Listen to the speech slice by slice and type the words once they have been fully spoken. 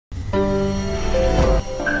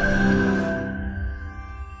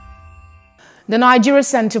The Nigeria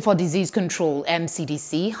Center for Disease Control,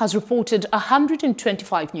 NCDC, has reported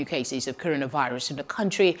 125 new cases of coronavirus in the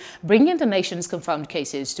country, bringing the nation's confirmed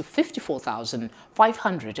cases to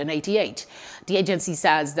 54,588. The agency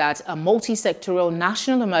says that a multi-sectoral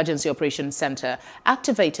National Emergency Operations Center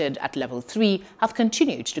activated at Level 3 have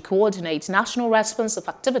continued to coordinate national response of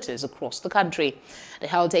activities across the country. The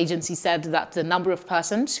health agency said that the number of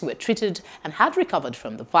persons who were treated and had recovered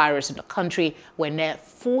from the virus in the country were near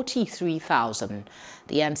 43,000.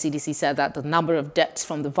 The NCDC said that the number of deaths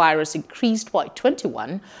from the virus increased by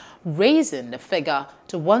 21, raising the figure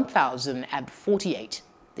to 1,048.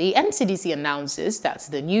 The NCDC announces that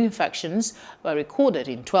the new infections were recorded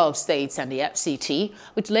in 12 states and the FCT,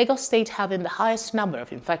 with Lagos State having the highest number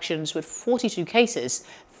of infections with 42 cases,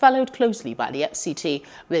 followed closely by the FCT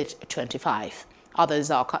with 25.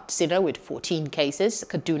 Others are Katsina with 14 cases,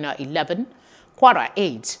 Kaduna 11, Kwara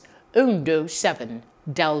 8, Udoh 7,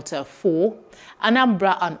 Delta 4,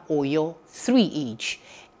 Anambra and Oyo 3 each.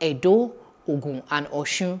 Edo, Ogun and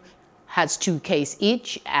Osun has 2 cases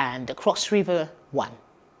each, and Cross River 1.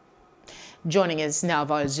 Joining us now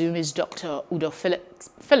via Zoom is Dr. Udoh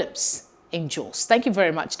Phillips in Jos. Thank you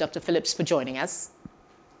very much, Dr. Phillips, for joining us.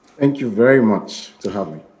 Thank you very much to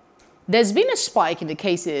have me. There's been a spike in the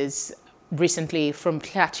cases recently from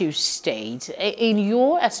Plateau State. In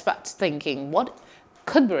your expert thinking, what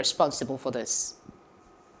could be responsible for this?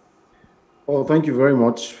 Well, thank you very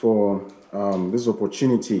much for this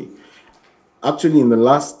opportunity. Actually, in the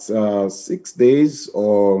last 6 days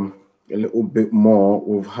or a little bit more,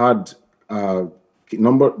 we've had a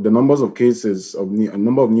number of new cases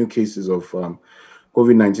of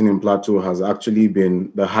COVID-19 in Plateau has actually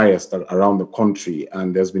been the highest around the country,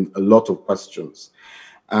 and there's been a lot of questions.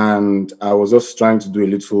 And I was just trying to do a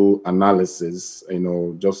little analysis,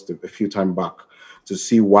 just a few time back to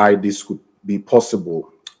see why this could be possible.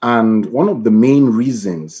 And one of the main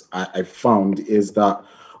reasons I found is that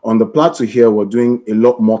on the plateau here, we're doing a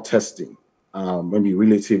lot more testing, maybe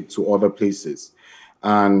relative to other places.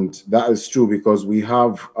 And that is true because we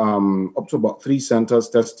have up to about 3 centers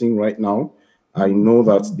testing right now. I know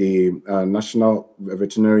that the National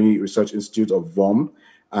Veterinary Research Institute of VOM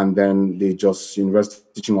and then the Jos University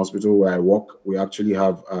Teaching Hospital where I work, we actually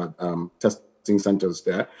have testing centers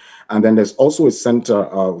there. And then there's also a center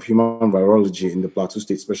of human virology in the Plateau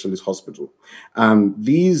State Specialist Hospital. And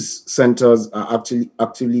these centers are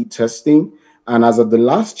actively testing. And as of the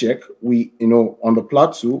last check, we, on the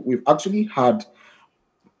Plateau, we've actually had,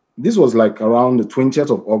 this was like around the 20th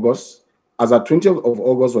of August. As at 20th of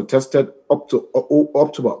August, were tested up to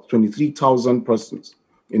about 23,000 persons,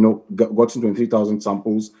 gotten 23,000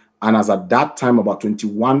 samples. And as at that time, about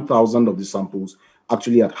 21,000 of the samples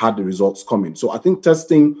actually had the results coming. So I think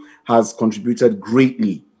testing has contributed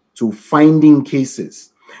greatly to finding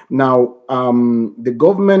cases. Now, the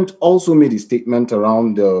government also made a statement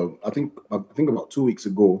around, I think about 2 weeks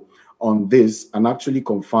ago on this, and actually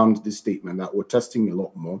confirmed this statement that we're testing a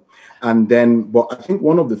lot more. And then, but I think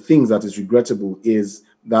one of the things that is regrettable is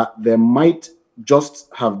that there might just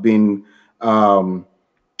have been a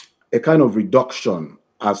kind of reduction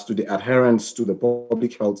as to the adherence to the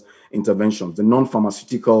public health interventions, the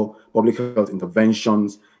non-pharmaceutical public health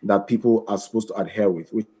interventions that people are supposed to adhere with,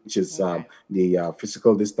 which is the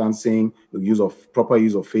physical distancing, the proper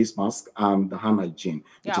use of face mask, and the hand hygiene,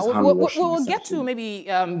 which is hand washing. We'll get to maybe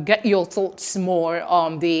get your thoughts more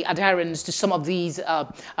on the adherence to some of these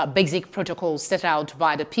basic protocols set out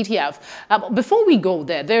by the PTF. Before we go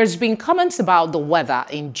there, there's been comments about the weather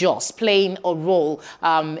in Jos playing a role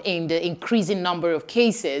in the increasing number of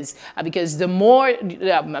cases, because the more,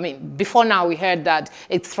 before now we heard that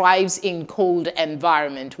it thrives in cold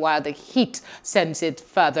environment while the heat sends it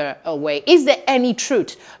further away. Is there any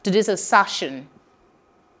truth to this assertion?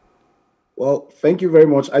 Well, thank you very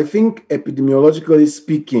much. I think epidemiologically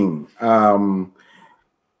speaking,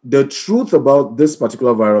 the truth about this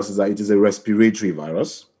particular virus is that it is a respiratory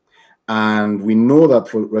virus. And we know that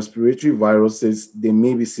for respiratory viruses, there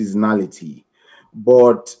may be seasonality.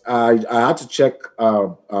 But I had to check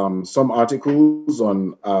some articles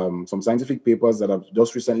on some scientific papers that have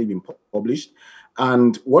just recently been published.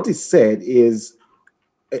 And what is said is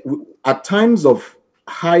at times of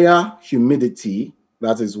higher humidity,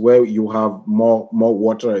 that is where you have more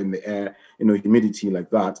water in the air, humidity like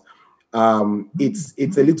that.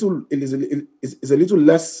 It's a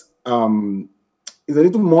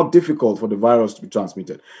little more difficult for the virus to be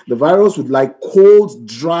transmitted. The virus would like cold,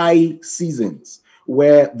 dry seasons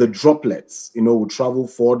where the droplets, will travel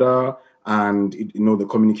further and, the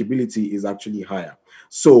communicability is actually higher.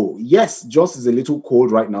 So yes, Jos is a little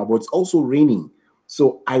cold right now, but it's also raining.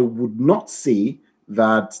 So I would not say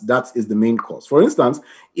that that is the main cause. For instance,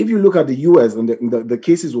 if you look at the US and the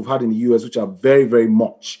cases we've had in the US, which are very, very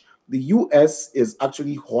much, the US is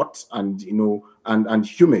actually hot and, and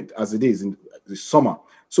humid as it is in the summer.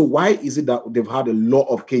 So why is it that they've had a lot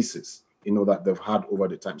of cases, that they've had over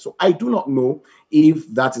the time? So I do not know if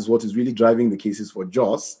that is what is really driving the cases for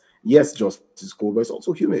Jos. Yes, Jos is cold, but it's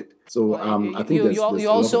also humid. So I think there's you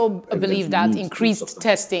also believe that increased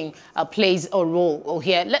testing plays a role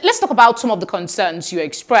here. Let's talk about some of the concerns you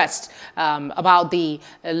expressed about the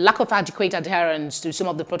lack of adequate adherence to some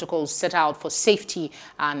of the protocols set out for safety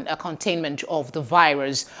and containment of the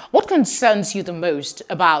virus. What concerns you the most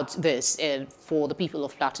about this for the people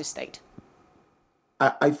of Plateau State?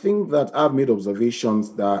 I think that I've made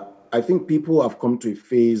observations that I think people have come to a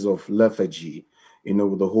phase of lethargy,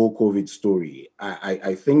 with the whole COVID story.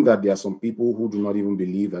 I think that there are some people who do not even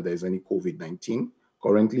believe that there's any COVID-19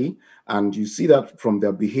 currently. And you see that from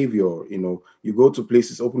their behavior. You go to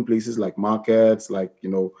places, open places like markets, like,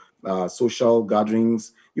 social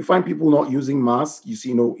gatherings. You find people not using masks. You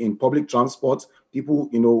see, in public transport, people,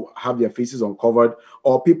 have their faces uncovered,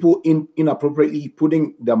 or people inappropriately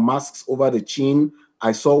putting their masks over the chin.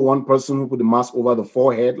 I saw one person who put the mask over the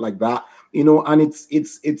forehead like that. And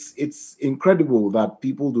it's incredible that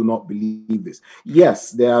people do not believe this.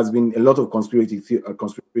 Yes, there has been a lot of conspiracy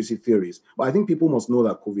theories, but I think people must know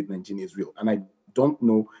that COVID-19 is real. And I don't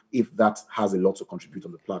know if that has a lot to contribute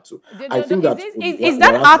on the plateau. I think that is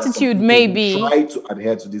that attitude maybe try to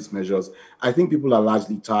adhere to these measures. I think people are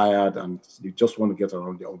largely tired and they just want to get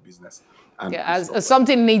around their own business. As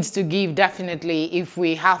something needs to give, definitely, if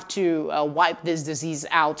we have to wipe this disease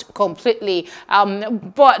out completely.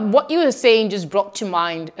 But what you were saying just brought to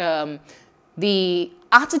mind the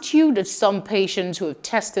attitude of some patients who have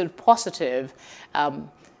tested positive.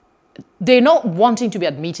 They're not wanting to be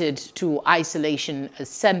admitted to isolation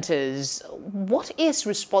centers. What is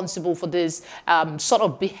responsible for this sort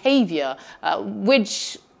of behavior,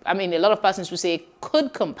 which, I mean, a lot of persons would say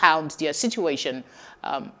could compound their situation?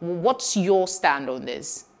 What's your stand on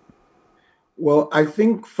this? Well, I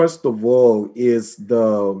think, first of all, is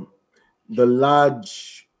the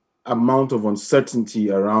large amount of uncertainty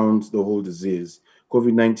around the whole disease.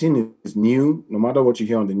 COVID-19 is new. No matter what you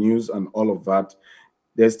hear on the news and all of that,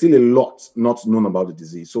 there's still a lot not known about the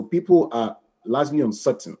disease. So people are largely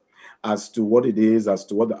uncertain as to what it is, as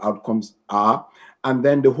to what the outcomes are. And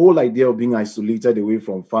then the whole idea of being isolated away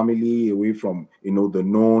from family, away from, the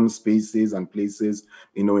known spaces and places,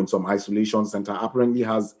 in some isolation center, apparently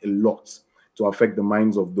has a lot to affect the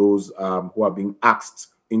minds of those who are being asked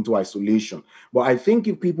into isolation. But I think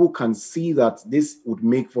if people can see that this would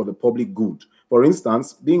make for the public good, for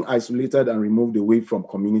instance, being isolated and removed away from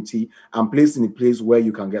community and placed in a place where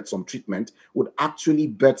you can get some treatment would actually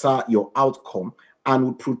better your outcome and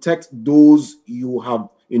would protect those you have,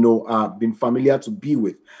 been familiar to be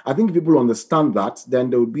with. I think if people understand that, then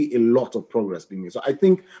there will be a lot of progress being made. So I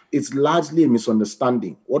think it's largely a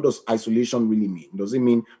misunderstanding. What does isolation really mean? Does it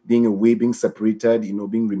mean being away, being separated,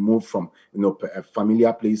 being removed from,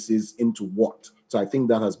 familiar places into what? So I think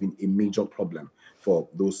that has been a major problem for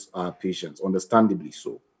those patients, understandably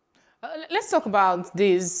so. Let's talk about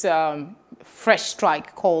this fresh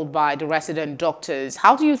strike called by the resident doctors.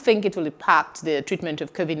 How do you think it will impact the treatment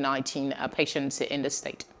of COVID-19 patients in the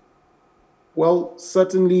state? Well,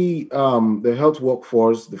 certainly the health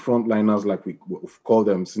workforce, the frontliners, like we've called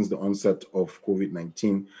them since the onset of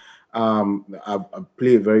COVID-19,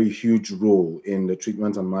 play a very huge role in the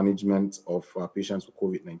treatment and management of patients with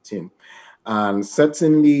COVID-19. And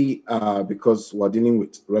certainly because we're dealing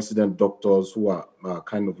with resident doctors who are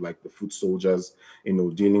kind of like the foot soldiers,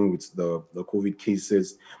 dealing with the COVID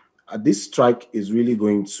cases, this strike is really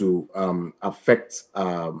going to affect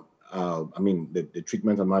the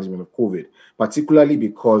treatment and management of COVID, particularly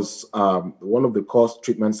because one of the core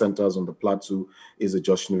treatment centers on the plateau is the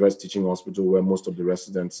Jos University Teaching Hospital, where most of the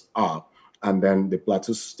residents are. And then the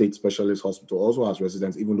Plateau State Specialist Hospital also has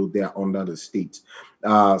residents, even though they are under the state.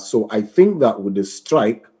 So I think that with the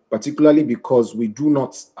strike, particularly because we do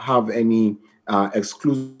not have any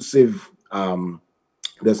exclusive,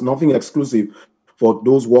 there's nothing exclusive for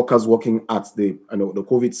those workers working at the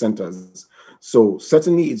COVID centers. So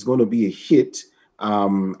certainly it's going to be a hit.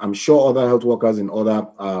 I'm sure other health workers in other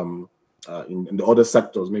in the other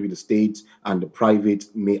sectors, maybe the state and the private,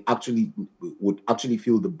 would actually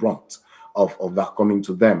feel the brunt of that coming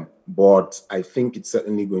to them. But I think it's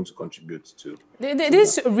certainly going to contribute to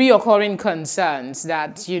these reoccurring concerns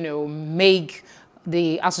that, make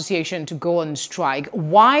the association to go on strike.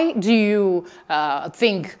 Why do you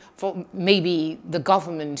think maybe the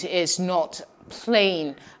government is not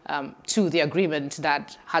playing to the agreement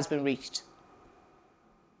that has been reached?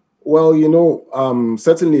 Well,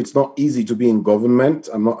 certainly it's not easy to be in government.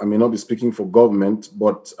 I may not be speaking for government,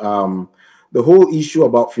 but the whole issue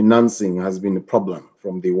about financing has been a problem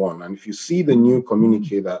from day one. And if you see the new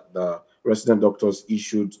communique that the resident doctors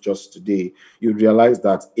issued just today, you realize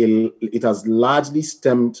that it has largely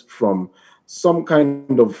stemmed from some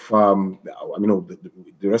kind of,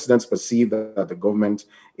 the residents perceive that the government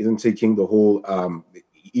isn't taking the whole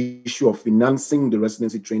issue of financing the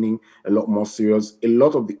residency training a lot more serious. A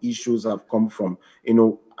lot of the issues have come from,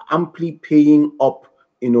 amply paying up,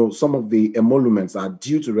 some of the emoluments are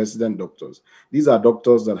due to resident doctors. These are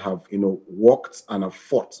doctors that have, worked and have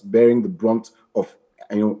fought, bearing the brunt of,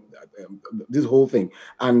 this whole thing.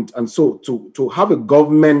 And so to have a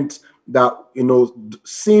government that,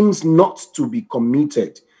 seems not to be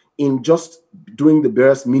committed in just doing the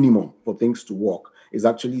barest minimum for things to work is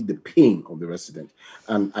actually the pain of the resident.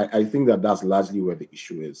 And I think that that's largely where the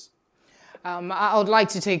issue is. I would like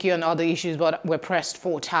to take you on other issues, but we're pressed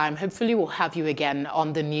for time. Hopefully we'll have you again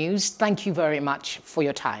on the news. Thank you very much for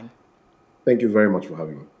your time. Thank you very much for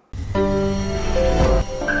having me.